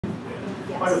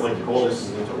I would like to call this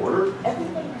meeting to order.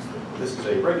 This is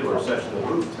a regular session of the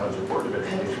Boonton Township Board of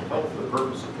Education held for the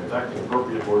purpose of conducting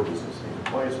appropriate board business in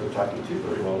compliance with Chapter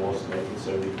 231 laws of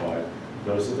 1975.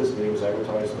 Notice that this meeting was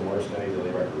advertised in the Morris County Daily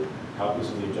Record. Copies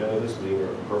of the agenda of this meeting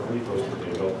are appropriately posted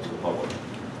and available to the public.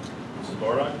 Mrs.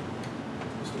 Bardock?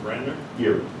 Mr. Brandner?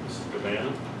 Here. Mrs.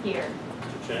 Gavanna? Here.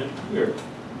 Mr. Chen? Here.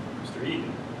 Mr.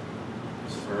 Eaton?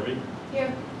 Mrs. Hermy?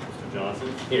 Here. Mr. Johnson?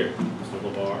 Here. Mr.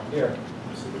 LeVar? Here.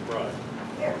 Mrs. McBride?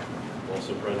 Here.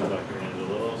 Also present, Dr.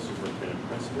 Angelillo, Superintendent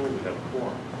Principal. We have a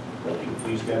quorum. Thank you.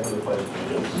 Please stand for the pledge of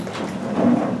allegiance.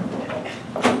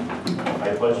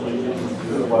 I pledge allegiance to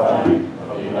the flag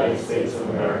of the United States of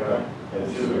America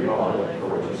and to the republic for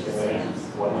which it stands,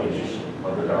 one nation,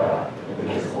 under God,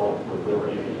 indivisible, with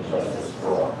liberty and justice for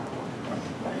all.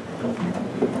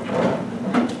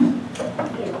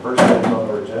 First item on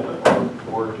our agenda are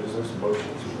board business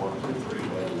motions 1 through 3.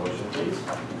 May I have a motion, please?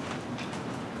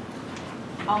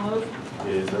 I'll move.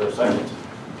 Is there a second?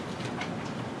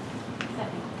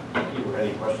 Second. Thank you.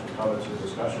 Any questions, comments, or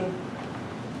discussion?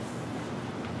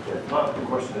 If not, the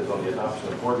question is on the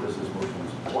adoption of board business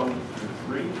motions 1 through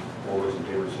 3. All those in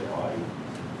favor say aye.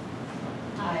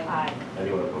 Aye. Aye.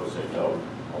 Anyone opposed say no.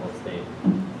 I'll abstain.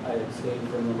 I abstain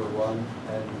from number 1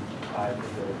 and I for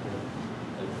number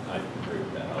 2. I agree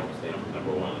with that. I'll abstain from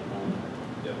number 1.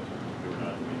 Yep. You were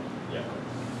not in the meeting. Yeah.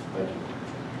 Thank you.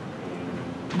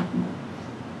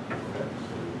 Okay,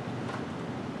 so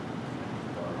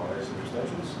ayes and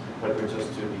abstentions. That brings us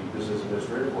to the Business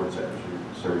Administrator Board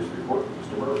Secretary's report.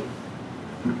 Mr. Murray.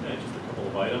 Okay, just a couple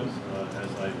of items.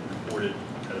 As I reported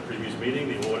at a previous meeting,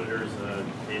 the auditors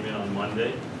came in on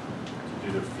Monday to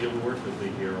do their field work. They'll be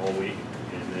here all week,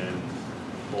 and then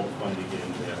all the fun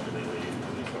begins after they leave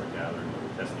and they start gathering or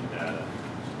testing data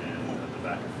and the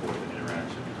back and forth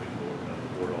interaction between the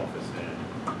board office and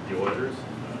the auditors.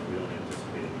 We don't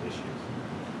anticipate any issues.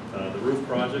 The roof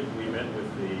project, we met with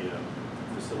the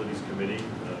Facilities Committee.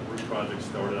 The roof project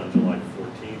started on July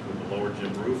 14th with the lower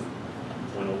gym roof.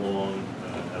 Went along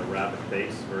at a rapid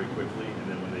pace very quickly, and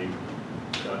then when they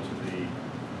got to the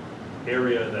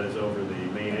area that is over the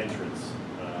main entrance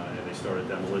and they started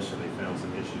demolition, they found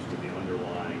some issues with the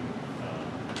underlying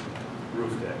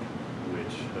roof deck,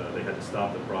 which they had to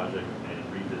stop the project and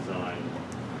redesign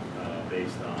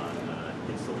based on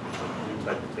new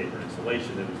type of taper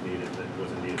insulation that was needed, that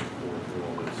wasn't needed before through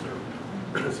all those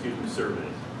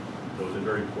surveys. So it was in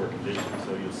very poor condition.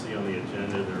 So you'll see on the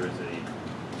agenda there is a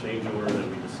change order that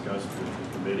we discussed with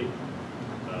the committee.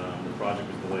 The project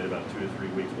was delayed about 2 to 3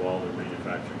 weeks while they're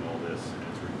manufacturing all this, and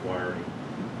it's requiring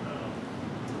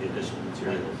the additional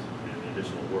materials and the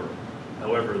additional work.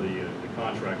 However, the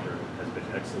contractor has been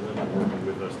excellent in working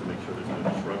with us to make sure there's no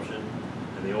disruption,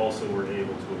 and they also were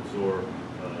able to absorb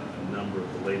a number of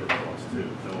the labor costs too,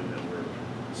 knowing that we're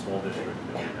a small district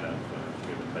and we have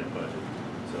a tight budget.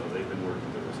 So they've been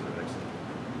working with us and they're excellent.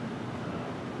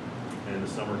 And the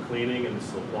summer cleaning and the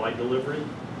supply delivery,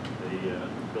 the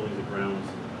Buildings and Grounds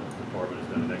Department has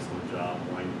done an excellent job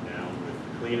winding down with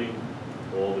the cleaning.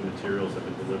 All the materials have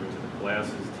been delivered to the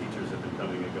classes. Teachers have been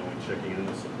coming and going, checking in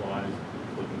the supplies,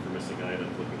 looking for missing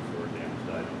items, looking for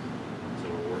damaged items. So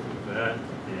we're working with that,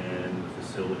 and the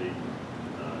facility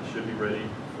should be ready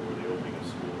for the opening of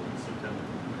school in September.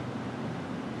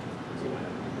 That's all I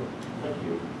have to report. Thank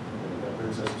you. And that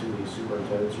brings us to the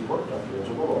Superintendent's report. Dr.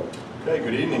 Angelillo. Okay,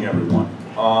 good evening, everyone.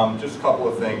 Just a couple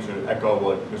of things to echo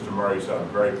what Mr. Murray said. I'm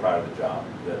very proud of the job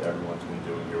that everyone's been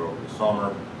doing here over the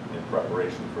summer in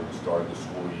preparation for the start of the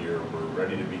school year. We're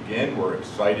ready to begin. We're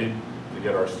excited to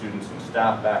get our students and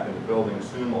staff back in the building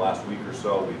soon. The last week or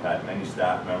so, we've had many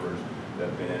staff members that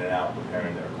have been in and out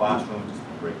preparing their classrooms. It's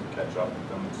been great to catch up with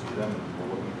them and see them, and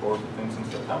we're looking forward to things in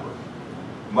September.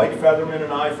 Mike Featherman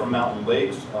and I from Mountain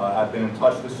Lakes have been in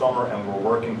touch this summer, and we're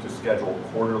working to schedule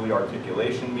quarterly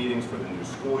articulation meetings for the new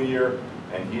school year,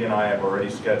 and he and I have already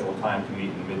scheduled time to meet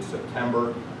in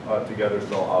mid-September together,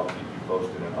 so I'll keep you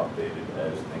posted and updated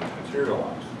as things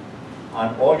materialize.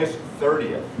 On August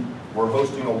 30th, we're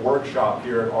hosting a workshop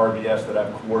here at RVS that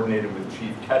I've coordinated with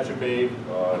Chief Ketchababe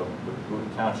with the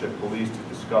Boonton Township Police to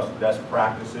discuss best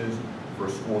practices for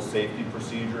school safety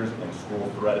procedures and school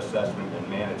threat assessment and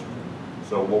management.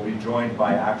 So we'll be joined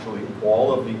by actually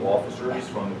all of the officers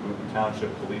from the Boonton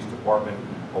Township Police Department,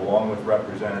 along with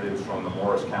representatives from the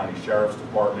Morris County Sheriff's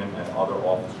Department and other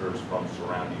officers from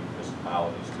surrounding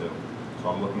municipalities too. So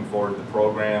I'm looking forward to the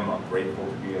program. I'm grateful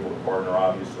to be able to partner,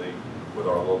 obviously, with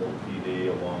our local PD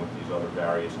along with these other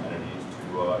various entities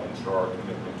to ensure our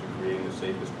commitment to creating the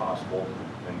safest possible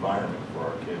environment for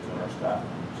our kids and our staff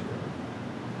members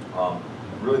here.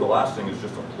 Really the last thing is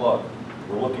just a plug.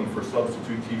 We're looking for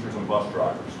substitute teachers and bus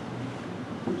drivers.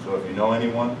 So if you know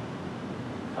anyone,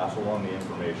 pass along the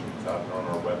information. It's out there on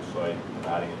our website. We're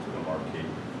adding it to the marquee.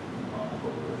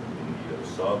 But we're in need of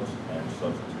subs and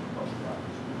substitute bus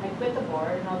drivers. I quit the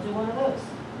board and I'll do one of those.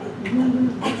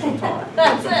 Some time.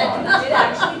 That's Some time. it. It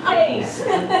actually pays.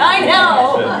 I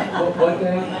know. What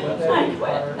day is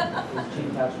Chief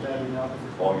Township having the office?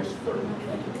 August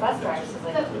 3rd. Bus drivers is So,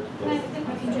 like. can I ask a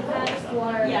question, is that for?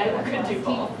 Yeah, I could do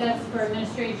both. That's for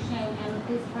administration and the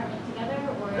police department together,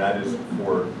 or? That is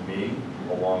for me,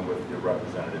 along with the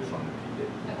representatives from the PD.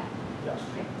 Okay. Yes.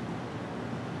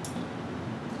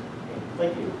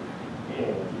 Thank you.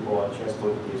 And you will have a chance to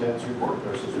look at the attendance report,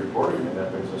 nurses report, and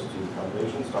that brings us to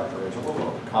commendations. Dr. Angela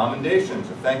Lowe. Commendations.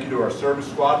 A thank you to our service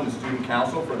squad and the student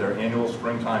council for their annual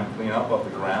springtime cleanup of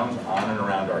the grounds on and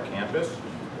around our campus.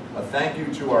 A thank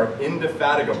you to our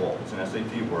indefatigable, it's an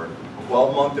SAT word,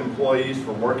 12-month employees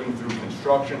for working through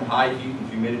construction, high heat and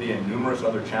humidity, and numerous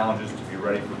other challenges to be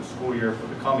ready for the school year for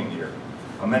the coming year.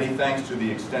 A many thanks to the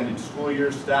extended school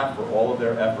year staff for all of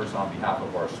their efforts on behalf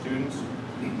of our students.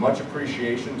 Much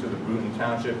appreciation to the Boonton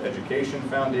Township Education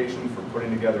Foundation for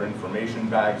putting together information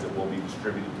bags that will be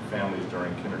distributed to families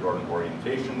during kindergarten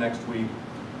orientation next week.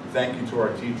 Thank you to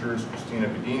our teachers, Christina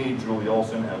Bedini, Julie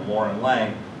Olson, and Lauren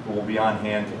Lang, who will be on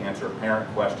hand to answer parent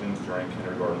questions during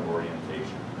kindergarten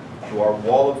orientation. To our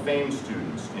Wall of Fame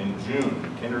students, in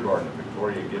June, kindergarten,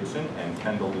 Victoria Gibson and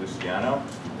Kendall Luciano.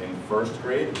 In first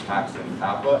grade, Paxton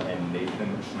Papa and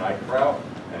Nathan Schneidkraut.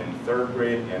 And in third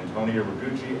grade, Antonia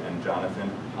Ragucci and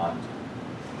Jonathan Hunt.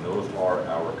 And those are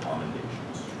our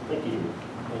commendations. Thank you.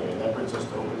 And that brings us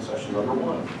to open session number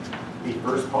 1. The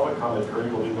first public comment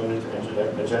period will be limited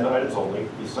to agenda items only.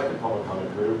 The second public comment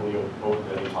period will be open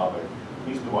to any topic.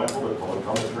 Please be mindful that public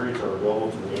comment periods are available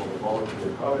to enable the public to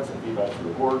give comments and feedback to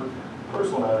the board.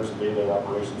 Personal matters and day-to-day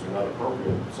operations are not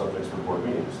appropriate subjects for board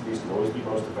meetings. These can always be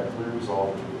most effectively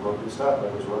resolved with the appropriate staff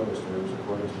members or administrators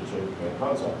according to the chain of command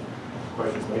concept.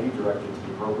 Questions may be directed to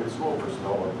the appropriate school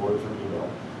personnel or board through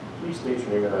email. Please state your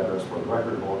name and address for the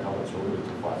record, and all comments are limited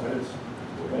to 5 minutes.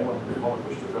 Would anyone from the public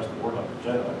wish to address the board on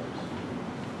agenda items?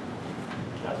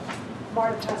 Yes.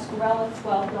 Marta Pasquarella,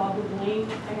 12 Dogwood Lane.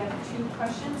 I have 2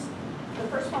 questions. The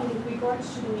first one, with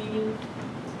regards to the meeting,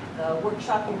 the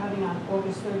workshop you're having on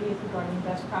August 30th regarding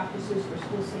best practices for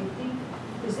school safety,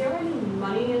 is there any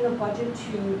money in the budget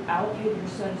to allocate or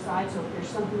set aside? So if there's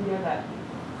something there that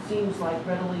seems like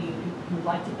readily you'd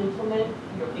like to implement,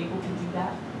 you're able to do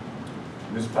that?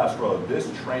 Ms. Pasquarello, this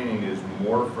training is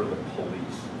more for the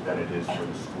police than it is for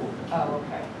the school. Oh,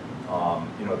 okay.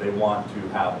 You know, they want to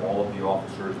have all of the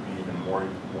officers be even more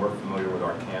familiar with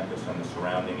our campus and the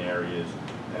surrounding areas.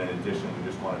 And in addition, we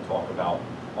just want to talk about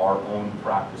our own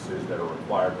practices that are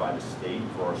required by the state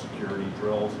for our security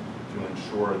drills to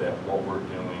ensure that what we're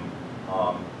doing,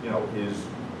 you know,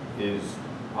 is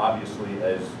obviously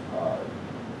as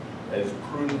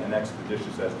prudent and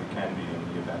expeditious as we can be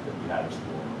in the event that we have a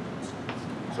school emergency.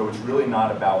 So it's really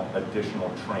not about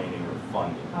additional training or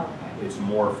funding. Okay. It's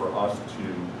more for us to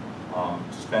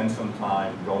spend some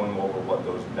time going over what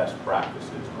those best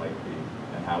practices might be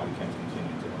and how we can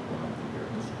continue to implement them here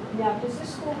at the school. Now, does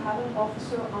this school have an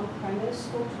officer on premise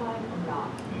full time or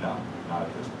not? No, not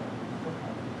at this point.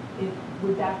 Okay.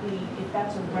 Would that be, if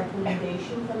that's a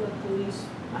recommendation from the police,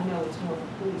 I know it's more the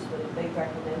police, but if they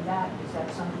recommend that, is that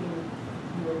something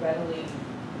you would readily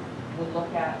would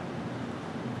look at?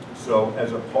 So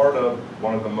as a part of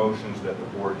one of the motions that the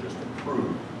board just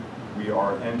approved, we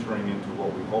are entering into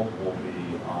what we hope will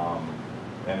be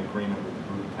an agreement with the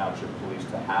Boonton Township Police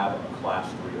to have a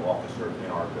Class 3 officer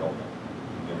in our building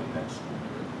beginning next school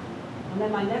year. And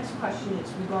then my next question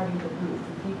is regarding the roof.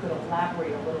 If you could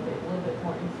elaborate a little bit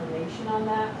more information on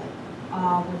that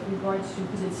with regards to,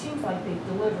 because it seems like they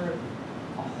delivered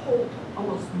a whole,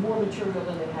 almost more material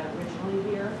than they had originally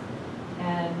here.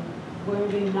 And were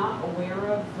they not aware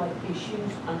of like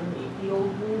issues underneath the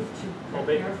old roof to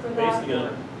prepare for that?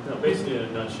 Basically in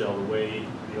a nutshell, the way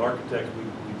the architects,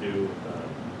 we do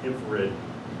infrared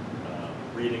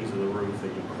readings of the roof, they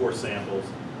do core samples.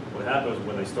 What happened was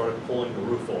when they started pulling the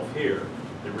roof off here,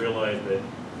 they realized that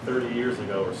 30 years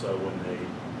ago or so, when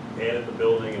they added the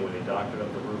building and when they doctored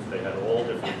up the roof, they had all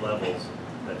different levels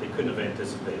that they couldn't have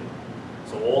anticipated.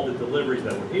 So all the deliveries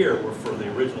that were here were for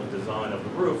the original design of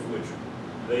the roof, which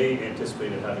they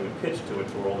anticipated having a pitch to it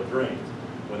for all the drains.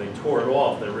 When they tore it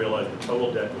off, they realized the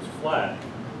total deck was flat,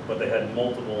 but they had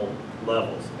multiple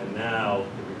levels, and now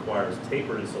it requires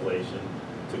tapered insulation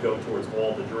to go towards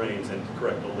all the drains and to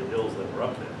correct all the hills that were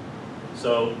up there.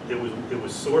 So it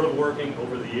was sort of working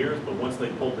over the years, but once they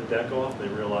pulled the deck off, they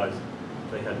realized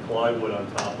they had plywood on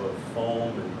top of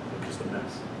foam and just a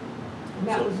mess. And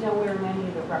that was nowhere in any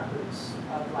of the records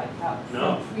of like how,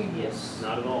 No. from previous.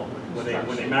 Not at all.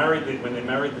 When they married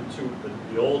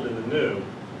the old and the new,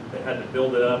 they had to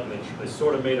build it up, and they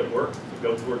sort of made it work to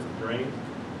go towards the drains,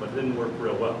 but it didn't work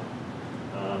real well.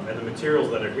 And the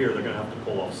materials that are here, they're gonna have to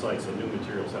pull off site, so new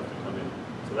materials have to come in.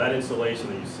 So that insulation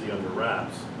that you see under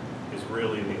wraps is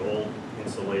really the old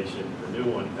insulation. The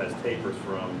new one has tapers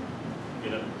from,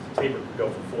 taper could go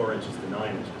from 4 inches to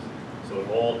 9 inches. So it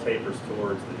all tapers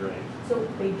towards the drains. So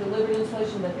they delivered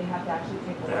insulation that they have to actually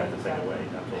take away? They have to is take that- away,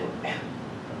 absolutely. Okay.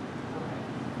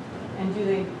 And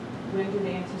when do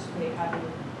they anticipate having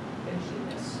finishing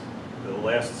this? The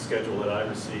last schedule that I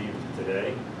received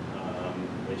today,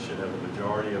 they should have the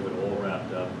majority of it all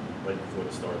wrapped up right before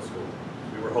the start of school.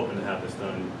 We were hoping to have this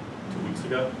done 2 weeks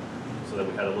ago, so that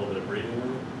we had a little bit of breathing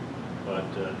room. But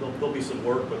there'll be some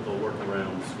work, but they'll work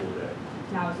around the school day.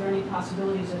 Now, is there any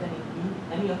possibilities of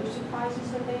any other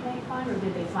surprises that they may find, or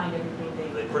did they find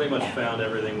everything They pretty much found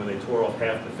everything when they tore off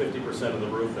half the 50% of the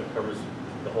roof that covers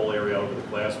the whole area over the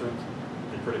classrooms.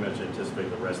 They pretty much anticipate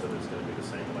the rest of it's going to be the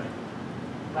same way.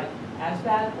 like as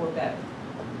bad or better?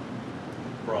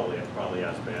 Probably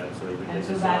as bad. So they And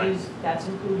so designed- that's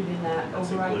included in that That's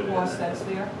override included in cost that. that's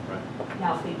there? Right.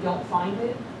 Now, if they don't find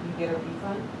it, you get a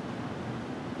refund?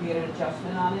 You get an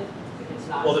adjustment on it if it's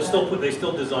not? Well, as bad? they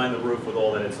still designed the roof with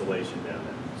all that insulation down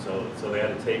there. So they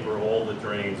had to taper all the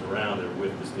drains around there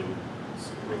with this new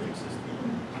roofing system.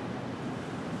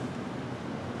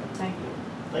 Thank you.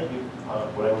 Thank you.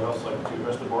 Would anyone else like to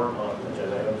address the board on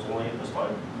agenda items only at this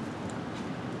time?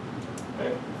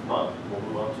 Okay, if not, we'll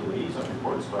move on to liaison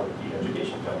reports, start with the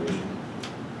Education Foundation.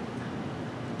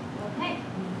 Okay.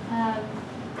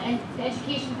 The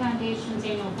Education Foundation's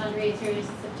annual fundraiser is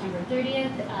September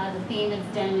 30th. The theme is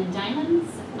Denim and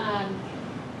Diamonds.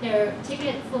 Their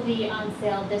tickets will be on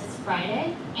sale this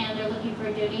Friday, and they're looking for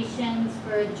donations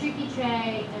for the turkey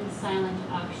tray and the silent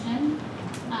auction.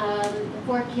 The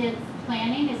 4Kids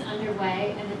planning is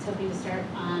underway, and it's hoping to start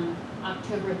on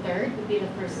October 3rd, would be the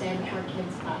first day of the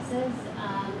 4Kids classes.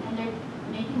 And they're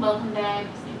making welcome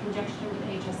bags in conjunction with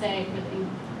HSA for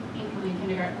the incoming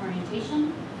kindergarten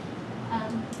orientation.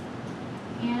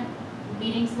 And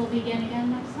meetings will begin again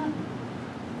next month.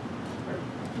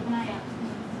 Keep an eye out.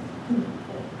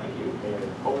 Thank you.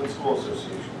 And Coleman School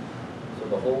Association. So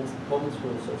the whole Pullman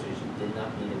School Association did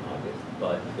not meet in August,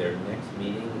 but their next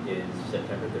meeting is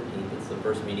September 13th. It's the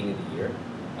first meeting of the year.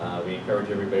 We encourage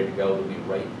everybody to go. It'll be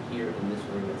right here in this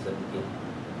room at 7 p.m.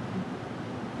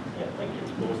 Yeah, thank you.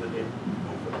 What was the date?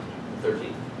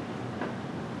 13th.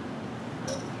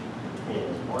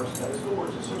 And Morris County School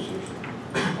Boards Association.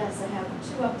 Yes, I have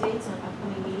 2 updates on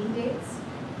upcoming meeting dates.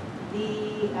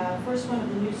 The first one of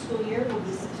the new school year will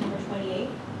be September 28th,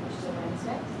 which is a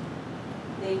Wednesday.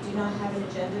 They do not have an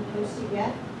agenda posted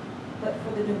yet, but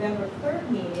for the November 3rd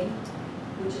meeting,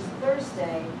 which is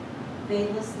Thursday, they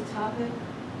list the topic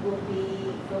will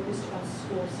be focused on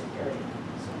school security,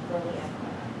 so early FYI.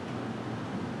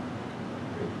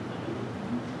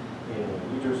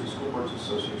 And New Jersey School Boards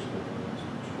Association,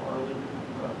 Charlie,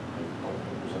 I don't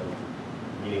think there's any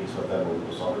meetings of that over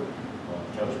the summer.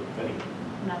 Township Committee.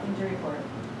 Nothing to report.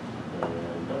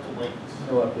 And Delta Lakes.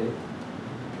 No update.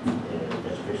 And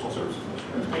Educational Services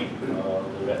Commissioners meet.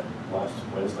 They met last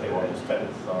Wednesday, August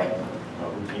 10th,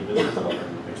 routine business, nothing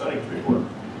exciting to report.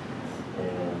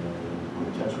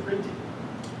 And Township Green Tea.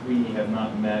 We have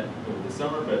not met over the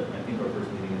summer, but I think our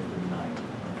first meeting is the 9th, on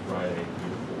Friday,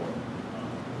 before.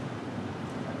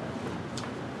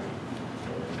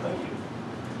 Thank you.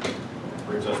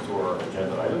 Brings us to our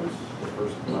agenda items. The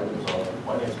first items are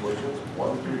finance motions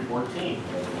 1 through 14.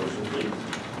 And the motion, please.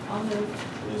 I'll move.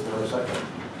 Is there a second?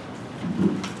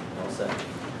 All set.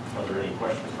 Are there any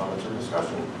questions, comments, or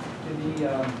discussion? Did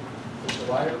the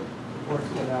July reports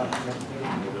get out next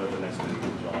meeting? We'll go to the next meeting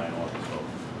in July and August. So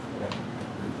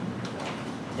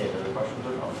Any other questions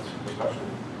or comments, discussion?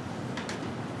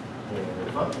 And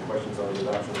if not, the questions on the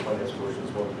adoption of finance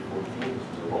motions 1 through 14. This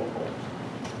is a roll call.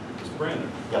 Mr. Brandon?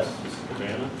 Yes. Mrs.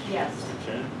 Cabana? Yes. Mr.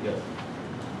 Chen? Yes.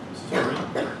 Mrs. Murray?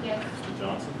 Yes. Mr.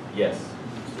 Johnson? Yes.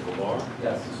 Mr. LeVar?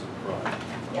 Yes. Mrs. McBride?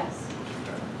 Yes. Motion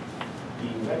carried.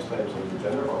 The next items on the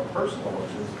agenda are personal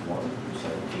motions 1 through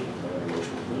 17. May I have a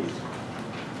motion, please?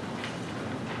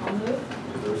 I'll move.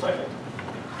 Is there a second?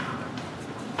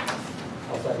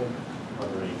 I'll second. Are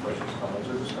there any questions, comments,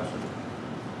 or discussion?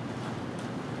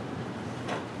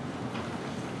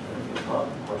 If not,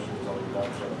 the question is on the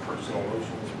adoption of personal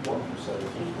motions 1 through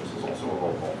 17. This is also a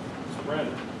roll call. Mr.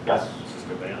 Brandon? Yes. Mrs.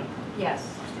 Cabana? Yes.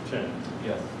 Mr. Chen?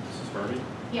 Yes. Mrs. Murray?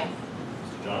 Yes.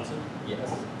 Mr. Johnson? Yes.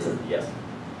 Yes.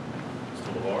 Mr.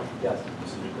 LeVar? Yes.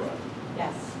 Mrs. McBride?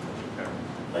 Yes. Motion Okay.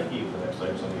 Thank you. The next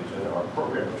items on the agenda are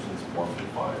program motions 1 through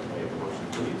 5. May I have a motion,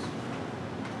 please?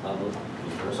 I'll move.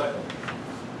 Is there a second?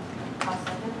 I'll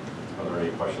second. Are there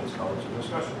any questions, comments, or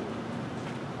discussion?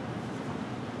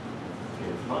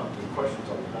 If not, any questions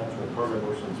on the adoption of program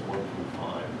motions 1 through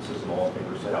 5? This is an all in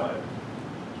favor, say aye.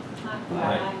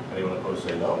 Aye. Anyone opposed,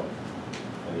 say no.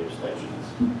 Any abstentions?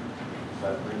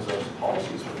 That brings us to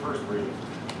policies for first reading.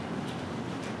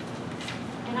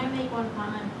 Can I make one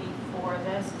comment before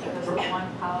this, because the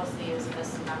one policy is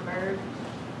misnumbered,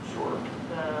 Sure.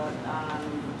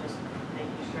 just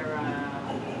making sure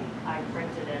I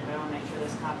printed it, but I want to make sure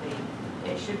this copy,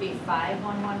 it should be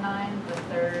 5119, the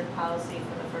third policy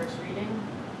for the first reading.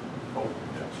 Oh,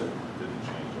 yeah, sure. Didn't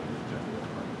change on the agenda.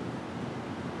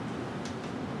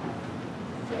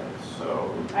 Okay, so,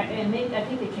 I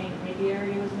think they changed, maybe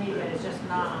area was made, but it's just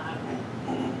not.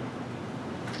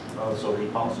 so the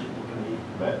policy committee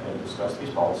met and discussed these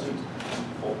policies.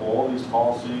 All these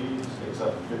policies,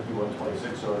 except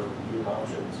 5126, are new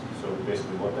adoptions. So we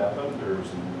basically looked at them. There's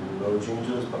no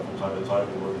changes, but from time to time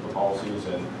we look at the policies,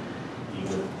 and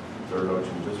even if there are no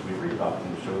changes, we re-adopt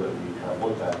them to show that we have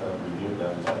looked at them, reviewed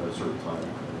them at a certain time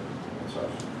and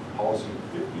such. Policy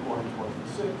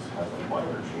 5126 has a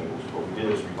minor change. What we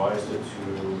did is revised it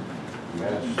to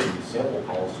match the sample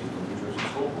policy from New Jersey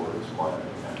School Boards by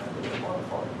adding a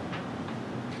modifier.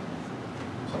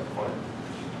 Is that fine?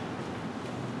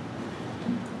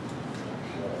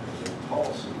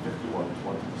 Policy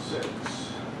 5126.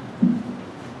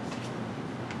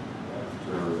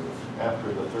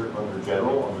 After the third, under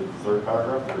general, under the third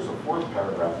paragraph, there's a fourth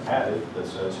paragraph added that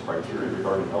says criteria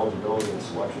regarding eligibility and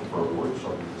selection for awards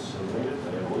shall be disseminated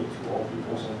annually to all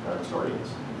pupils and parents guardians.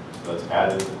 So that's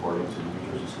added according to the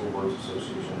New Jersey School Boards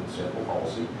Association sample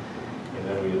policy. And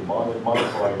then we have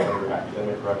modified under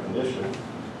academic recognition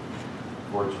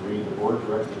for it to read, the board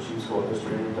directs the chief school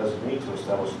administrator designate to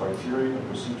establish criteria and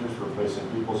procedures for placing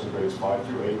pupils in grades 5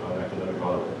 through 8 on academic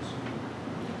honor rolls.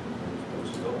 Those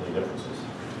are the only differences.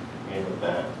 And with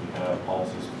that, we have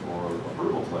policies for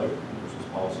approval tonight, which is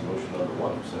policy motion number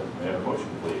 1. So may I have a motion,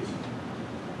 please?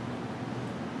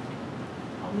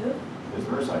 I'll move. Is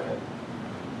there a second?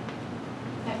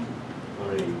 Okay.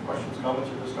 Are there any questions,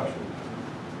 comments, or discussion?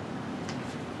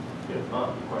 If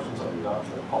not, any questions on the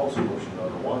adoption of policy motion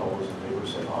number 1? All those in favor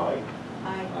say aye.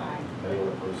 Aye.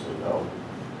 Anyone opposed say no.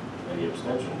 Any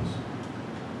abstentions?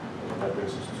 And that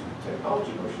brings us to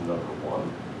technology motion number 1.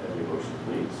 Any motion,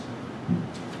 please?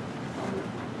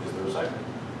 Is there a second?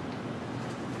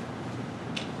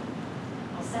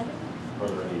 I'll second. Are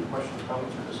there any questions,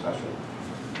 comments, or discussion?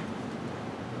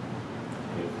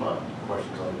 If not,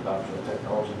 questions on the adoption of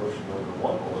technology motion number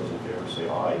 1? All those in favor say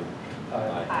aye.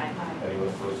 Aye.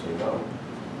 Anyone opposed say no.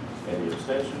 Any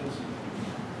abstentions?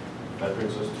 That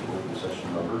brings us to open session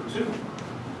number 2.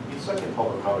 The second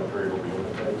public comment period will be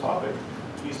open to any topic.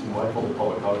 Please be mindful that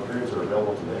public comment periods are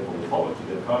available to enable the public to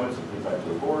give comments and feedback to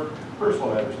the board.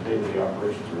 Personal matters and day-to-day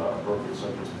operations are not appropriate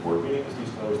subjects of board meetings.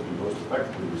 These can always be most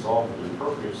effectively resolved with the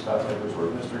appropriate staff members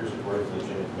or administrators according to the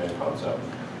chain of command concept.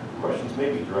 Questions may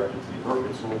be directed to the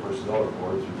appropriate school personnel or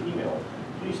board through email.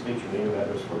 Please state your name and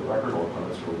address for the record. All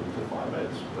comments will be to 5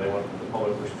 minutes. Would anyone from the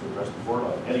public wish to address the board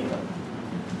on any matter?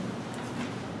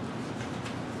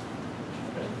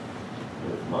 Okay.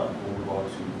 If not, we'll move on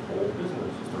to old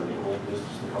business. Is there any old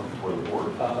business to come before the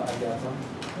board? I got some.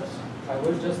 Yes. I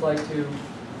would just like to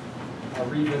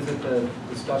revisit the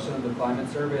discussion of the climate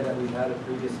survey that we've had at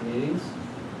previous meetings.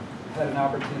 Had an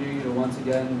opportunity to once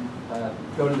again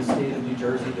go to the State of New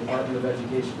Jersey Department of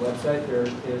Education website. There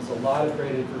is a lot of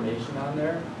great information on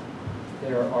there.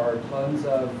 There are tons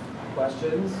of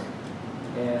questions,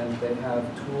 and they have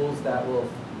tools that will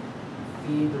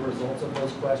feed the results of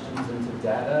those questions into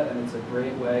data, and it's a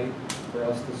great way for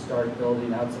us to start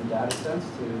building out some data sets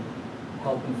to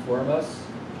help inform us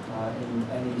in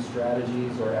any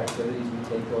strategies or activities we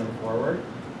take going forward.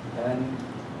 And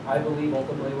I believe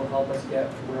ultimately will help us get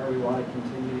where we want to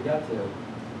continue to get to.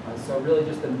 So really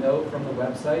just a note from the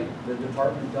website, the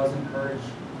department does encourage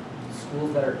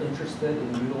schools that are interested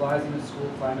in utilizing a school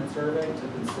climate survey to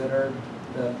consider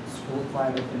the School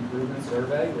Climate Improvement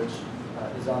Survey, which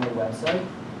is on the website.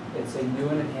 It's a new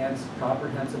and enhanced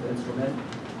comprehensive instrument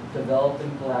developed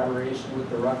in collaboration with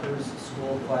the Rutgers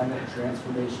School Climate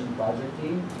Transformation Project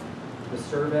Team. The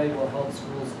survey will help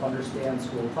schools understand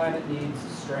school climate needs,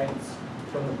 strengths,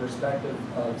 from the perspective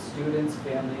of students,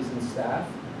 families, and staff.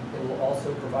 It will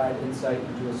also provide insight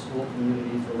into a school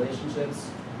community's relationships,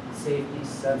 safety,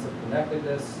 sense of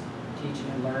connectedness, teaching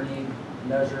and learning,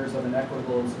 measures of an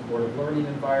equitable and supportive learning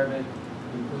environment,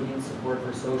 including support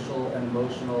for social and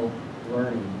emotional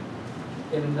learning.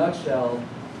 In a nutshell,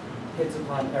 hits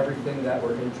upon everything that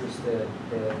we're interested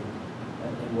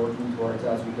in working towards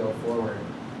as we go forward.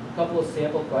 A couple of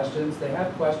sample questions. They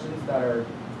have questions that are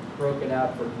broken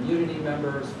out for community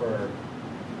members, for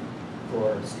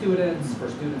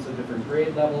students of different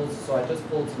grade levels. So I just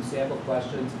pulled some sample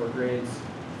questions for grades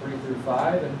 3 through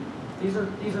 5, and these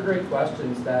are great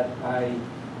questions that I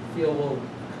feel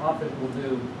confident will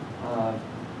do.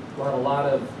 We'll have a lot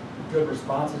of good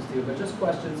responses to, but just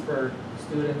questions for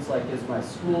students like, is my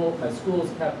school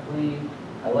is kept clean?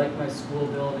 I like my school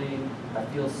building. I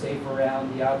feel safe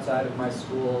around the outside of my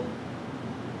school.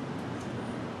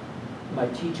 My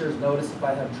teachers notice if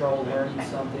I have trouble learning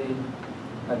something.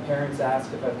 My parents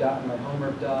ask if I've gotten my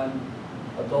homework done.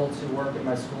 Adults who work in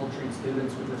my school treat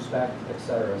students with respect,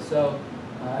 etc. So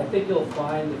I think you'll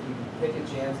find if you take a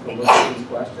chance to look at these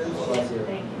questions,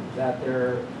 that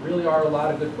there really are a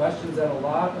lot of good questions, and a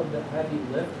lot of the heavy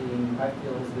lifting I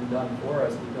feel has been done for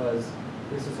us, because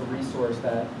this is a resource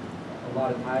that a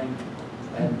lot of time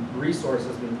and resource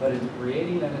has been put into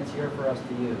creating, and it's here for us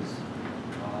to use.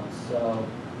 So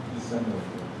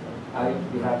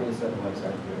I'd be happy to send the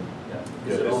website to you. Yeah,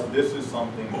 this is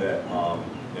something that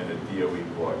in a DOE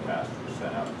broadcast was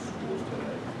sent out to schools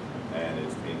today, and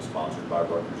it's being sponsored by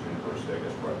Rutgers University. I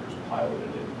guess Rutgers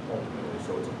piloted it ultimately,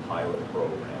 so it's a pilot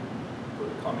program for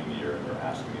the coming year, and they're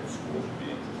asking if schools would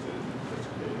be interested in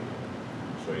participating.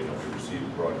 So, we received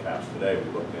the broadcast today, we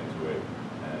looked into it,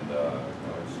 and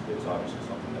it's obviously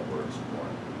something that we're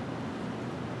exploring.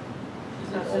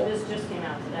 So this just came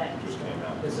out today? Just came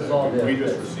out. This is all We good.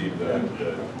 just received the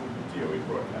DOE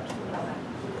broadcast today.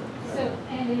 So,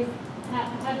 and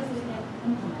how does it get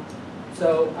implemented?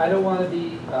 So I don't want to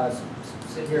be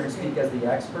sit here and speak as the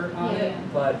expert on it, Yeah.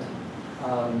 but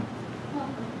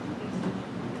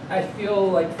I feel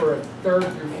like for a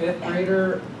 3rd through 5th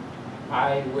grader,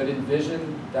 I would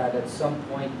envision that at some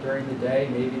point during the day,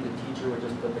 maybe the teacher would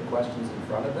just put the questions in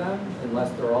front of them,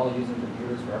 unless they're all using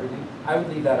computers for everything. I would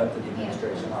leave that up to the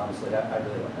administration, honestly. I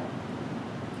really don't know.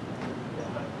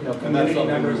 And that's Community something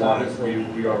we members, wanted, obviously.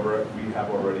 we have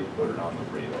already put it on the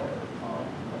radar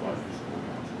of our school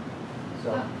council.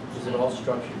 So, Is it all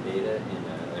structured data in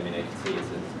I mean, I can see it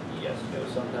says yes, no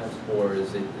sometimes, or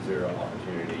is there an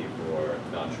opportunity for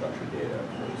non-structured data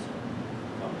for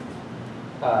comments?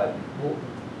 well,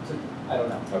 I don't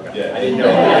know. Okay. Yeah, I didn't know.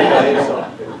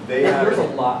 There's a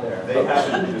lot there. They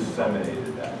haven't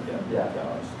disseminated that yet Yeah. to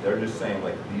us. They're just saying,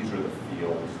 like, these are the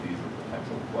fields, these are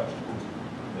potential questions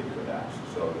they could ask.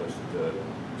 So the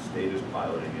state is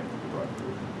piloting it with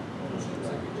Rutgers.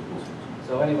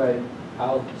 So anyway,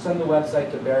 I'll send the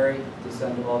website to Barry to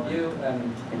send to all of you,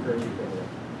 and encourage you to visit.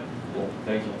 Cool,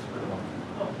 thank you.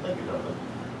 Oh, thank you, Jonathan.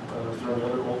 Is there any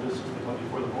other old business to come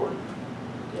before the board?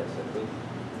 Yes, I think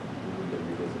we can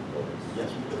revisit those. Yes,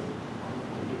 we do.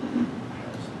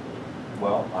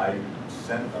 Well, I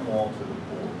sent them all to the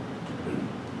board,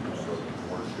 so the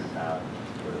board should have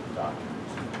the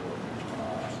documents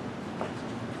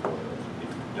for those. If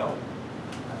you don't,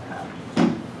 I'm happy to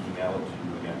email it to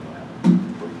you again now,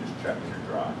 or you just check in your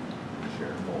drive and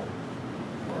share it all.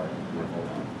 All right,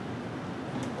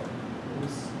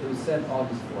 It was sent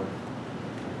August 4th.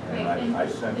 and I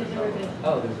sent There's a another. revision.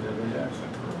 Oh, there's a revision. Yeah, I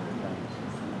sent her.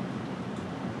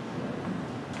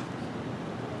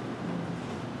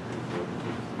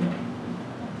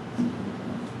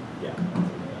 Yeah.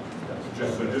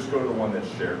 Just go to the one that's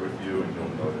shared with you, and you'll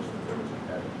notice that there was an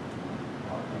edit.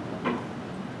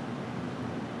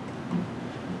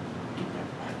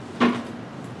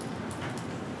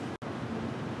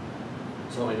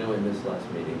 So I know I missed last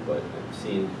meeting, but I've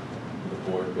seen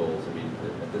the board goals. I mean,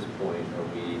 at this point, are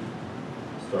we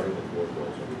starting with board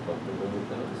goals? Are we comfortable with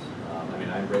those? I mean,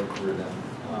 I read through them,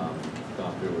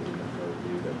 gone through with them for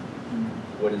review, but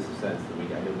what is the sense that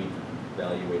I know we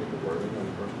evaluated the wording on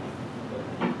the first one, but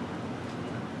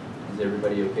is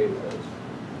everybody okay with those?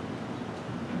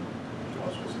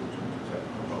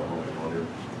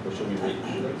 Or should we read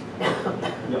through those?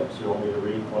 Yep, so you want me to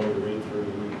read through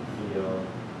the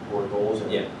board goals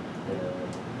and Yeah.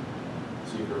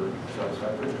 see if they're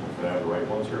satisfactory? If I have the right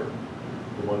ones here.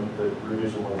 The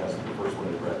revision one has, the first one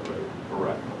is red, right?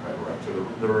 Correct, okay, correct. So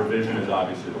the revision is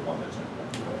obviously the one that's in there.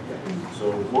 Okay. So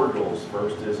board goals,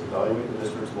 first is evaluate the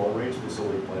district's long-range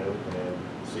facility plan and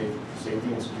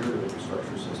safety and security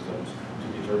infrastructure systems to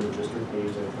determine district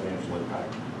needs and financial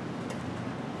impact.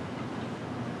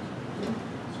 So,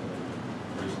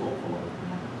 reasonable from our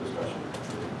discussion.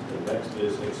 And next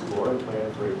is explore and plan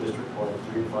for a district-wide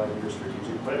 3 to 5 year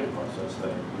strategic planning process that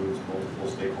includes multiple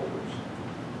stakeholders.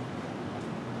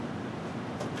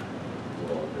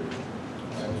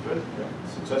 Sounds good. Good.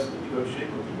 Successfully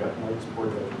negotiate with the Young Men's Board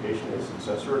of Education a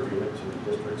successor agreement to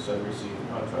the district's send receive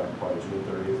contract by June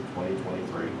 30th,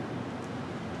 2023.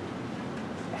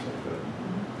 So good.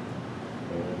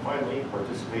 And finally,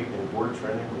 participate in board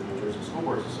training with New Jersey School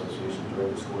Boards Association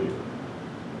during the school year.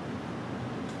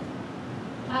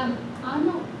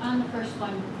 On the first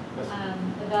one, Yes.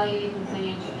 evaluating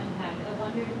financial impact, I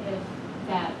wondered if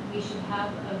that we should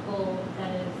have a goal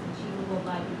that is achievable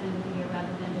by the end of the year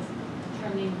rather than just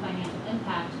determining financial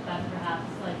impact, but perhaps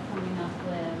like coming up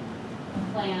with a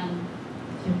plan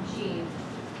to achieve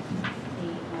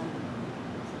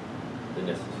The the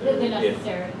necessary.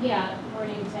 necessary, yeah,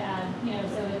 wording to add,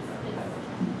 so it's,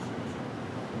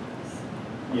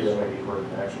 Yeah, that might be part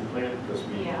of an action plan, because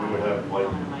we Yeah, would have, like,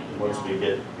 on my once email. we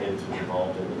get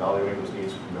involved in evaluating those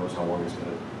needs, who knows how long it's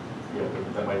gonna,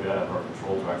 that might be out of our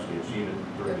control to actually achieve it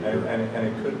during the year. And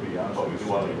it could be, But we honestly, do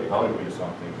want to it could evaluate be it.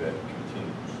 something that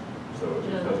continues. So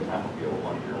it doesn't have to be a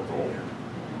one-year goal. I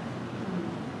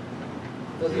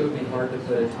feel like it would be hard to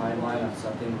put a timeline on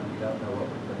something when you don't know what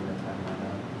we're putting a timeline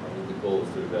on. I think the goal is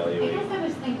to I evaluate. guess I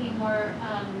was thinking more,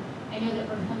 I know that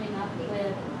we're coming up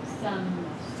with some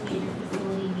major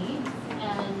facility needs,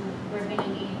 and we're gonna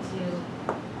need to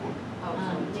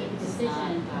make a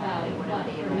decision about what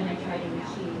we're gonna try to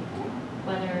achieve,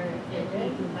 whether it be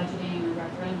through budgeting or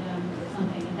referendum or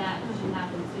something, and that should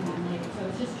happen sooner than later. So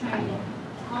it's just trying to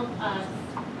help us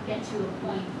get to a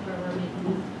point where we're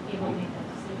able to make that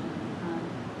decision,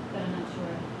 but I'm not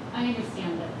sure. I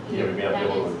understand that, Yeah, we may not that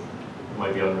be able is, to, it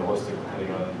might be unrealistic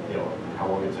depending on, how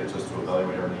long it takes us to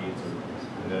evaluate our needs,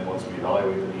 and then once we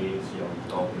evaluate the needs,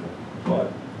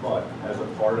 But as a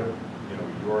part of,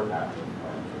 your action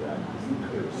plan for that, you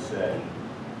could have said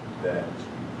that,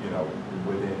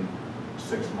 within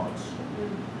 6 months, you,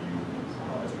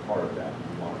 as a part of that,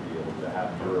 you want to be able to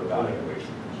have your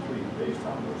evaluation complete based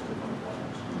on those different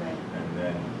plans. right. And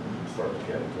then you start to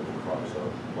get into the crux of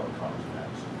what comes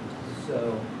next.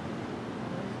 So,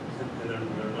 And there are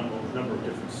a number of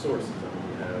different sources. I mean,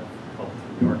 we have help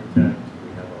from the architect,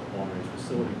 we have a long-range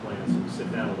facility plan, so we sit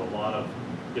down with a lot of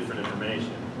different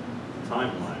information,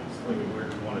 timelines. Like if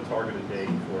we want to target a date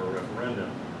for a referendum,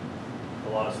 a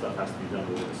lot of stuff has to be done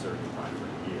within a certain time for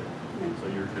the year. So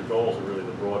your goals are really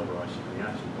the broad brush, and the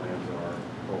action plans are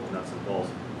all the nuts and bolts.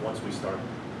 Once we start,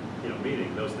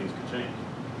 meeting, those things could change.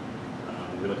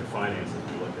 We look at finances,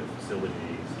 we look at facility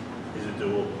needs. Is it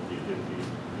doable? Do you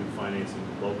do financing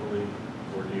locally,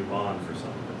 or do you bond for some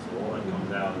of it? So all that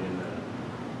comes out in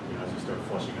the, as you start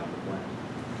flushing out the plan.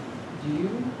 do you,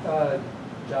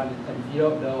 John, and if you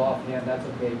don't know offhand, that's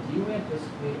okay, do you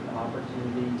anticipate an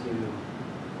opportunity to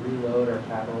reload our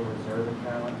capital reserve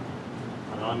account?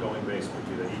 On an ongoing basis,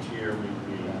 we do that. Each year, we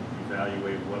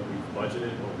evaluate what we've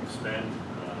budgeted, what we've spent,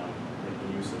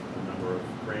 making use of a number of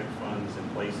grant funds in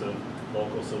place of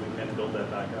local, so we can build that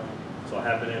back up. So I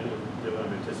have been able to do it.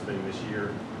 I'm anticipating this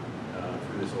year,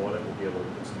 through this audit, we'll be able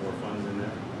to put some more funds in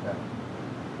there. Okay.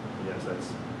 Yes,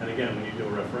 and again, when you do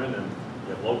a referendum,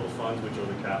 you have local funds, which are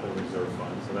the capital reserve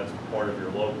funds, so that's part of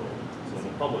your local. So when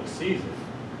the public sees it,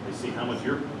 they see how much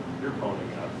you're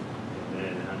ponying up, and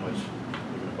then how much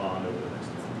you're gonna bond over the next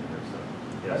 20 years. So,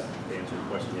 yes, to answer your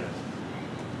question, yes.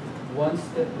 Once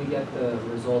that we get the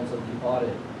results of the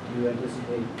audit, do you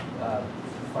anticipate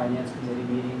finance committee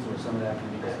meetings where some of that can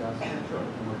be discussed in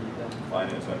more detail?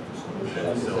 Finance and facilities.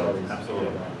 Absolutely,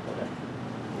 absolutely. Okay.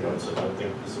 So I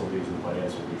think facilities and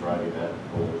finance will be driving that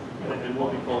whole, And we'll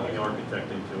be pulling the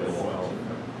architect into it as well,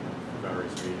 for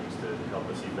various meetings to help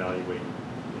us evaluate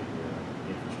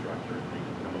the infrastructure, and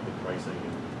come up with pricing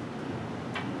and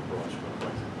broad stroke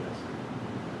pricing, yes.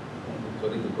 So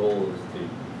I think the goal is to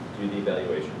do the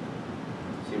evaluation,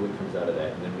 see what comes out of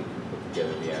that, and then we can put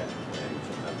together the action plan,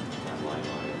 have a timeline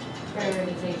on it.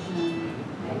 Prioritization,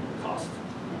 right? Cost.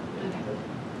 Okay.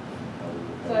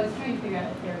 So I was trying to figure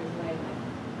out if there was a way, like,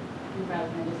 rather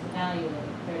than just evaluate,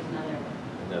 if there's another,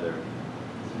 Another,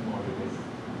 It's more because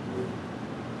we're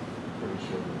pretty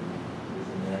sure that it's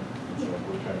in there, so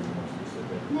we're trying to be more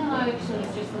specific. no, I actually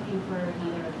was just looking for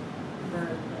another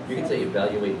verb. that you can said- say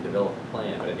evaluate and develop a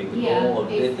plan, but I think the Yeah, goal of,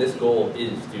 this goal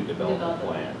is to develop Develop a a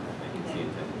plan. plan. I think it's the Okay.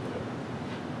 intent of it.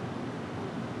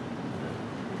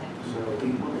 So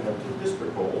moving on to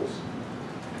district goals.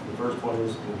 The first one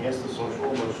is enhance the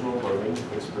social emotional learning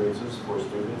experiences for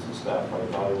students and staff by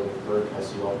evaluating current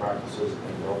SEL practices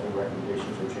and developing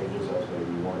recommendations or changes as may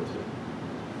be warranted.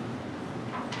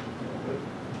 Good.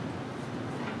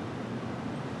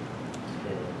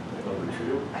 And number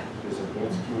 2 is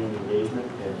enhance community engagement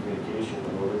and communication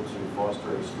in order to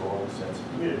foster a strong sense of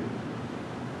community.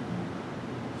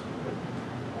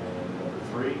 And number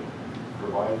 3,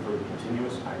 provide for the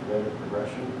continuous academic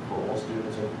progression for all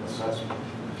students in assessment,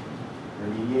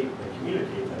 remediate and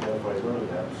communicate identified learning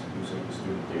gaps using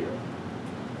student data.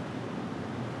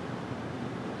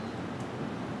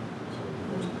 So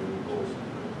those are the goals.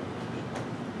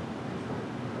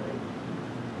 Right.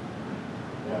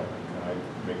 Yeah, can I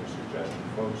make a suggestion,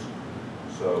 folks?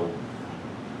 So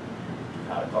you've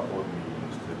had a couple of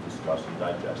meetings to discuss and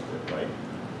digest it, right?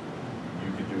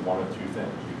 You could do one of two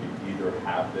things. You could either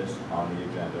have this on the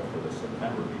agenda for the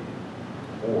September meeting,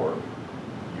 or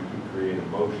you could create a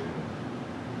motion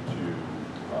to,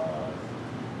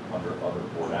 under other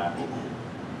board action,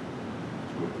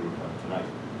 to approve them tonight.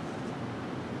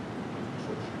 So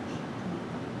choose.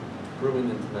 Approving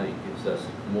them tonight gives us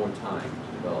more time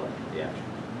to develop the action.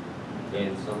 And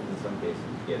in some cases,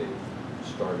 get it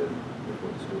started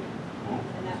before the school year.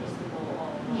 And that was the goal all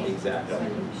along. Yeah. Exactly.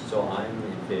 So I'm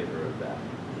in favor of that.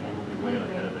 We'll be way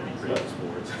ahead of any previous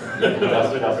boards. Yeah,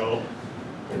 That's the goal.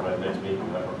 And by the next meeting, we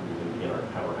can begin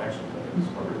our action plans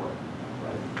for everyone,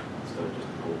 right? Instead of just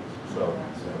the goals. So,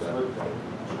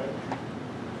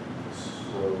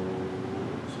 So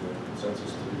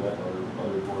consensus to do that,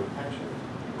 other board action,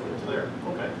 put it to there,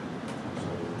 okay.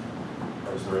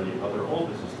 So, is there any other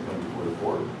old business to come before the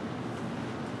board?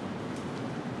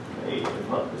 Okay, if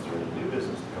not, is there any new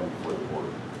business to come before the board?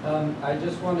 I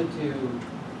just wanted to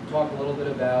talk a little bit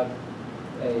about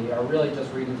or really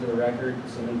just read into the record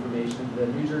some information. The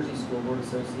New Jersey School Board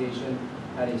Association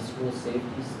had a school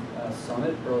safety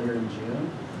summit earlier in June,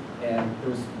 and there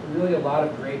was really a lot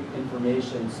of great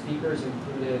information. Speakers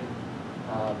included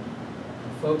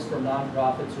folks from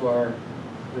nonprofits who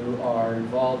are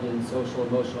involved in social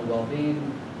emotional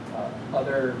well-being.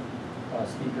 Other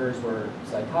speakers were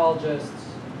psychologists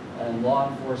and law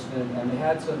enforcement, and they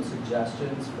had some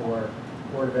suggestions for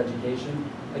Board of Education.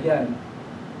 Again,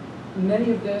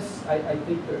 many of this, I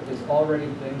think there is already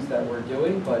things that we're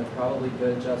doing, but probably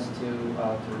good just to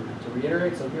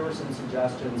reiterate. So here were some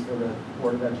suggestions for the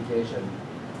Board of Education.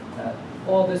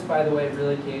 All this, by the way,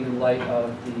 really came in light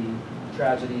of the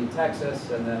tragedy in Texas,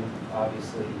 and then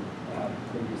obviously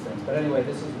previous things. But anyway,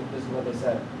 this is what they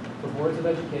said. For boards of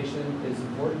education, it is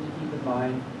important to keep in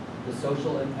mind the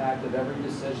social impact of every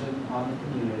decision on the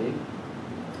community.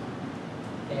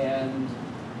 And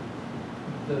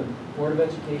the Board of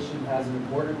Education has an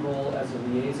important role as a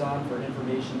liaison for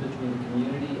information between the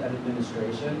community and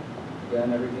administration.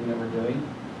 Again, everything that we're doing.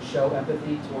 Show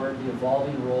empathy toward the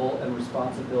evolving role and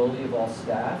responsibility of all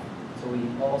staff. So we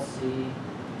all see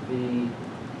the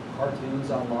cartoons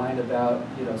online about,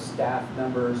 staff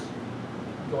members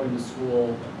going to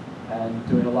school and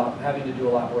having to do a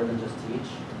lot more than just teach.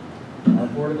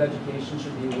 Board of Education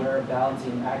should be aware of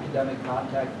balancing academic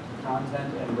content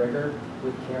and rigor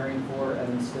with caring for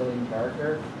and instilling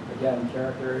character. Again,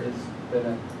 character has been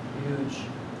a huge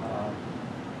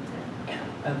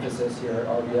emphasis here at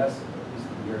RBS, at least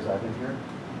the years I've been here.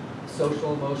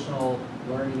 Social emotional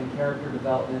learning and character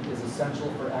development is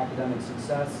essential for academic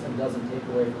success and doesn't take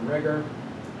away from rigor.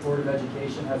 Board of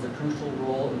Education has a crucial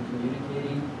role in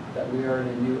communicating that we are in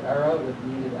a new era with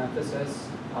needed emphasis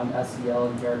on SEL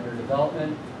and character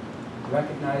development,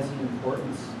 recognizing the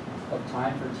importance of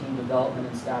time for team development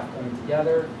and staff coming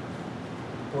together.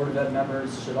 Board of Ed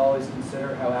members should always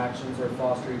consider how actions are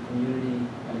fostering community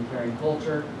and a caring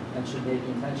culture and should make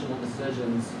intentional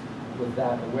decisions with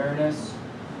that awareness.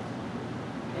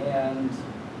 And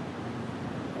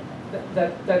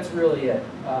that's really it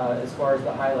as far as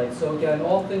the highlights. So again,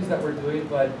 all things that we're doing,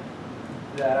 but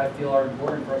that I feel are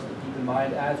important for us to keep in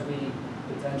mind as we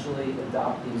potentially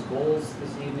adopt these goals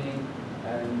this evening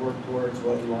and work towards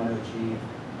what we want to achieve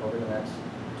over the next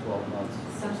 12 months.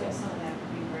 Sounds like something that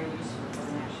could be very useful for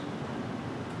an action plan.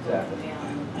 Exactly.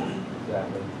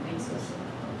 Exactly. Basis.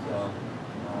 So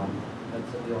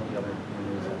that's the only other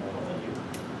news I have. Thank you.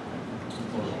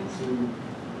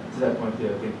 To that point, I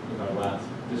think our last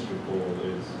district goal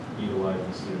is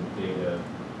utilizing student data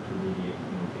to remediate,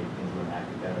 communicate things around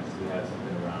academics. We have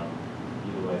something around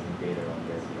utilizing data on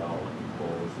the SEL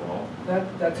goal as well.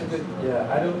 That's a good, yeah,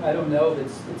 I don't know,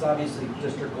 it's obviously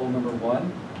district goal number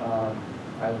 1. I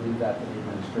would leave that to the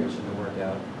administration to work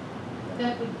out.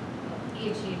 That would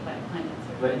be achieved by climate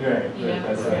survey. But you're right, Yeah,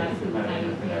 that's we're right, it's asking kind how of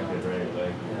you interconnected, feel. right,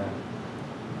 like. Yeah.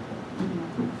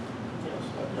 Yes,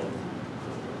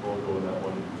 we'll go with that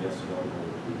one, yes, no, so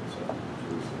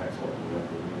it's excellent, we have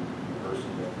the new person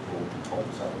that will help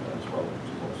us out with that as well, which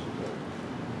is also good.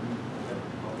 Okay,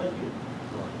 well, thank you.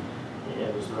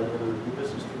 And is there any other new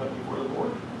business to come before the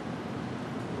board?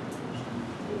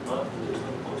 If not, there is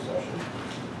no closed session.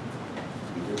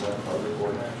 We do have other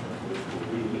board action, which will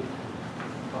be,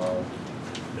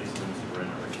 Basically, Mr.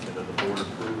 Brenner, like I said, that the board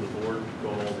approved the board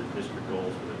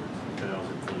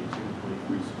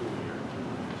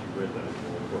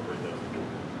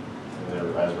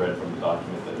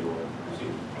document that you will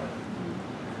receive.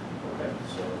 Okay,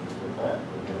 so with that,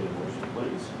 we'll give a motion,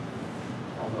 please.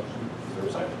 All motion. Is there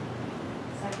a second?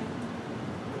 Second?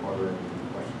 Are there any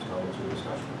questions, comments, or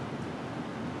discussion?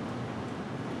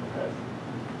 Okay.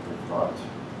 If not,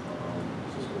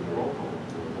 this is going to be a roll call.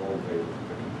 All in favor?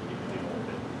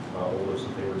 All those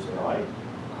in favor say aye.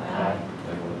 Aye.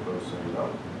 Anyone opposed say no.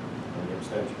 Any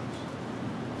abstentions?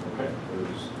 Okay,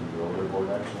 there's no other board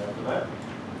action after that.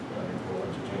 I will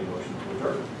entertain a motion to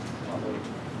adjourn. Is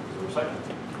there a second?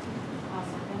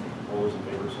 Awesome. All those in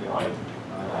favor say aye.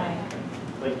 Aye.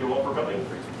 Thank you all for coming.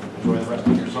 Enjoy the rest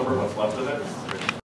of your summer, what's left of it.